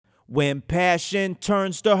When passion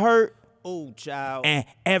turns to hurt, Ooh, child. and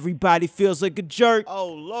everybody feels like a jerk.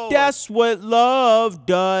 Oh, Lord. That's what love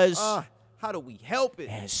does. How do we help it?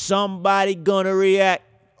 And somebody gonna react.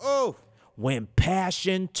 Oh. When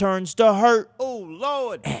passion turns to hurt, Oh,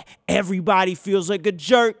 Lord. and everybody feels like a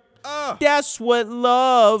jerk. That's what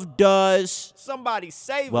love does. Somebody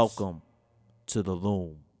save us. Welcome to The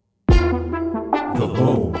Loom. The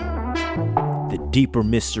Loom. The deeper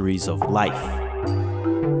mysteries of life.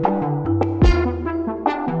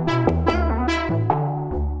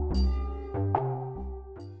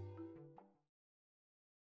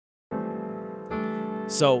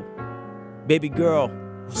 So, baby girl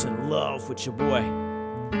was in love with your boy.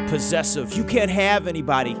 Possessive. You can't have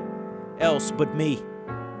anybody else but me.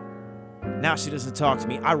 Now she doesn't talk to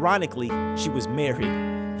me. Ironically, she was married.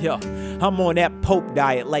 Yo, I'm on that Pope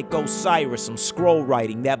diet like Osiris. I'm scroll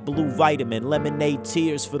writing that blue vitamin, lemonade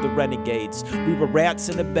tears for the renegades. We were rats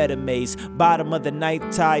in a bed of maze, bottom of the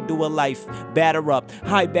ninth tide to a life. Batter up,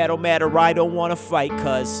 high battle matter, I don't wanna fight,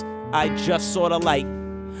 cause I just saw the light.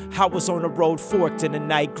 I was on the road forked in the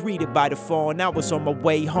night, greeted by the phone. I was on my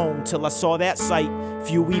way home till I saw that sight.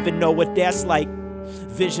 Few even know what that's like.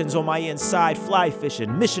 Visions on my inside, fly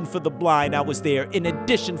fishing, mission for the blind. I was there in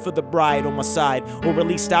addition for the bride on my side, or at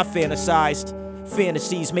least I fantasized.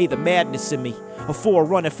 Fantasies made the madness in me, a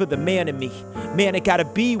forerunner for the man in me. Man, it gotta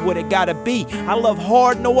be what it gotta be. I love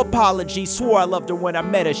hard, no apology. Swore I loved her when I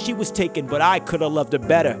met her. She was taken, but I could've loved her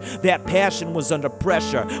better. That passion was under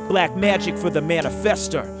pressure. Black magic for the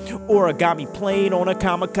manifester. Origami plane on a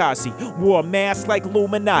kamikaze. Wore a mask like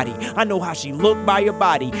Illuminati. I know how she looked by her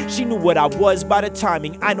body. She knew what I was by the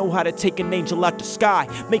timing. I know how to take an angel out the sky.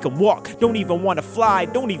 Make him walk, don't even wanna fly.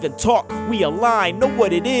 Don't even talk, we align. Know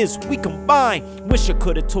what it is, we combine. Wish I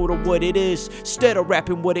could've told her what it is, instead of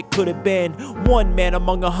rapping what it could've been. One man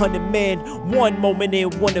among 100 men, one moment in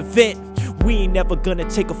one event. We ain't never gonna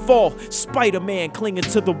take a fall. Spider-Man clinging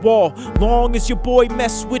to the wall. Long as your boy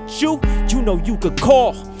mess with you, you know you could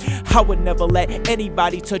call. I would never let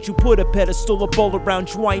anybody touch you, put a pedestal up all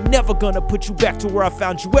around you. I ain't never gonna put you back to where I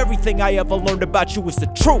found you. Everything I ever learned about you is the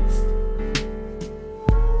truth.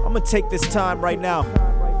 I'm gonna take this time right now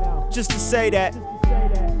just to say that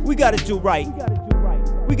we gotta do right.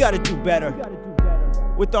 We gotta do better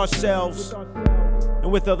with ourselves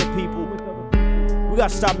and with other people. We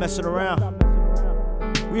gotta stop messing around.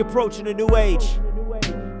 We approaching a new age.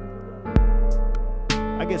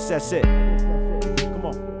 I guess that's it. Come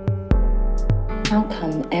on. How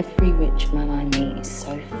come every rich man I meet is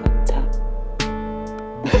so fucked up?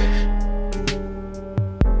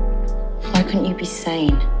 Why couldn't you be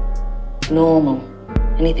sane, normal,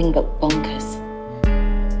 anything but bonkers?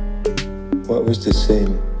 What was the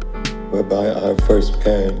sin whereby our first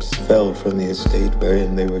parents fell from the estate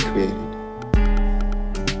wherein they were created?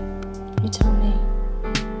 You tell me.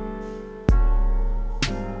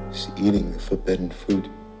 It's eating the forbidden fruit.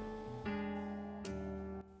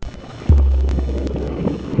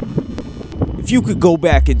 If you could go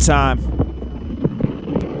back in time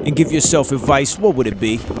and give yourself advice, what would it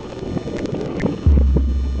be?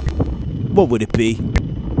 What would it be?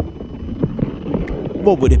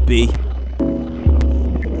 What would it be?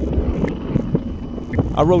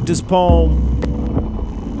 I wrote this poem,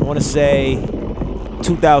 I want to say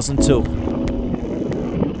 2002.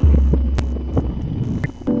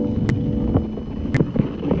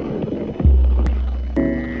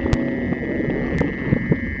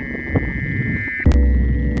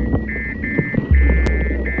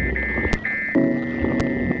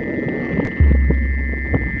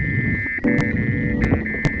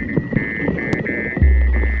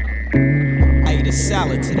 I ate a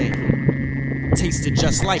salad today. Tasted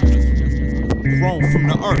just like me, grown from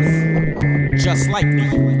the earth, just like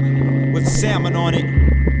me, with salmon on it,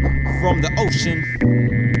 from the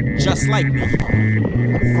ocean, just like me,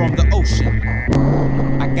 from the ocean.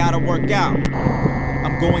 I gotta work out,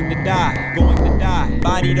 I'm going to die,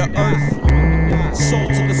 body to earth, soul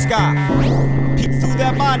to the sky, peek through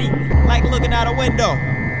that body like looking out a window.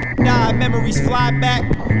 Die, memories fly back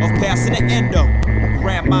of passing the endo.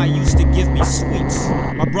 Grandma used to give me sweets.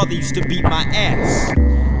 My brother used to beat my ass.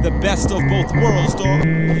 The best of both worlds, dog.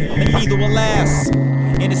 And neither will last.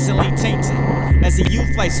 Innocently tainted. As a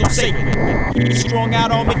youth, life so sacred. Strung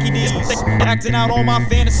out on Mickey D's. Acting out all my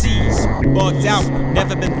fantasies. Bugged out,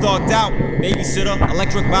 never been thugged out. Babysitter,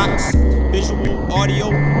 electric box. Visual, audio,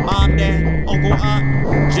 mom, dad, uncle,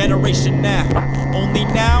 aunt. Generation now. Only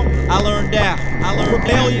now, I learned out.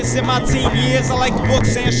 Rebellious in my teen years. I like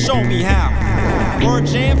books and show me how. Word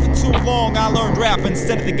jam for too long, I learned rap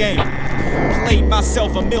instead of the game. Played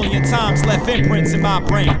myself a million times, left imprints in my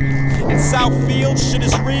brain. In Southfield, shit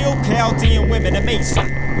is real, Chaldean women amazing.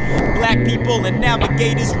 Black people and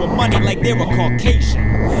navigators with money like they were Caucasian.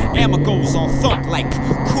 Amigos on thunk like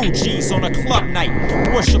cool G's on a club night.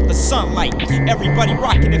 Worship the sunlight, everybody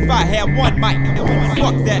rocking if I had one mic.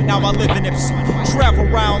 Fuck that, now I live in Ipsy. Travel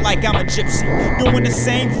around like I'm a gypsy. Doing the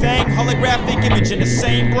same thing, holographic image in the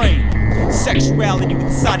same brain. Sexuality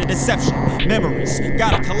with side of deception. Memories,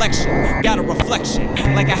 got a collection, got a reflection.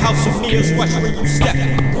 Like a house of mirrors, watch where you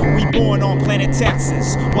steppin'. We born on planet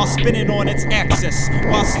Texas, while spinning on its axis.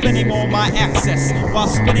 While spinning on my access, while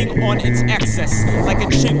spinning on its excess. Like a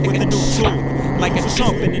chimp with a new tool, like a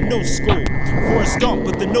chump in the new school. Forrest Gump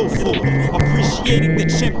with the no fool, appreciating the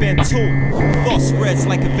chimp and tool. Thought spreads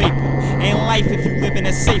like a vapor. Ain't life if you living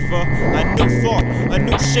it safer. A new thought, a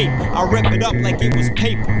new shape. I rip it up like it was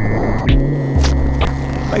paper.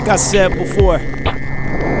 Like I said before,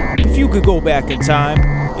 if you could go back in time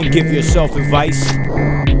and give yourself advice,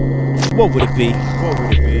 what would it be? What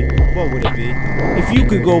would it be? What would it be? If you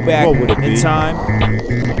could go back in time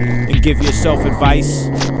and give yourself advice,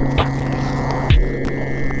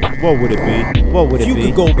 what would it be? What would it be? If you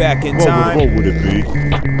could go back in time, what would it be?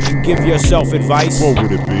 And give yourself advice, what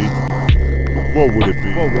would it be? What would it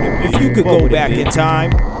be? What would it be? If you could go back in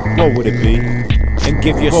time, what would it be? And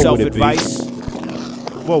give yourself advice,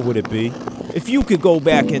 what would it be? If you could go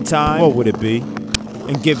back in time, what would it be?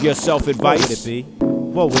 And give yourself advice, what would it be?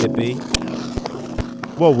 What would it be?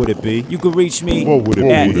 What would it be? You can reach me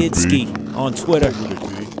at Idsky on Twitter,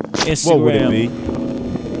 Instagram,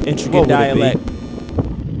 Intricate Dialect,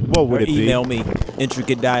 what would it be? Email me,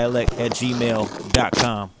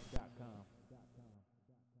 intricatedialect@gmail.com.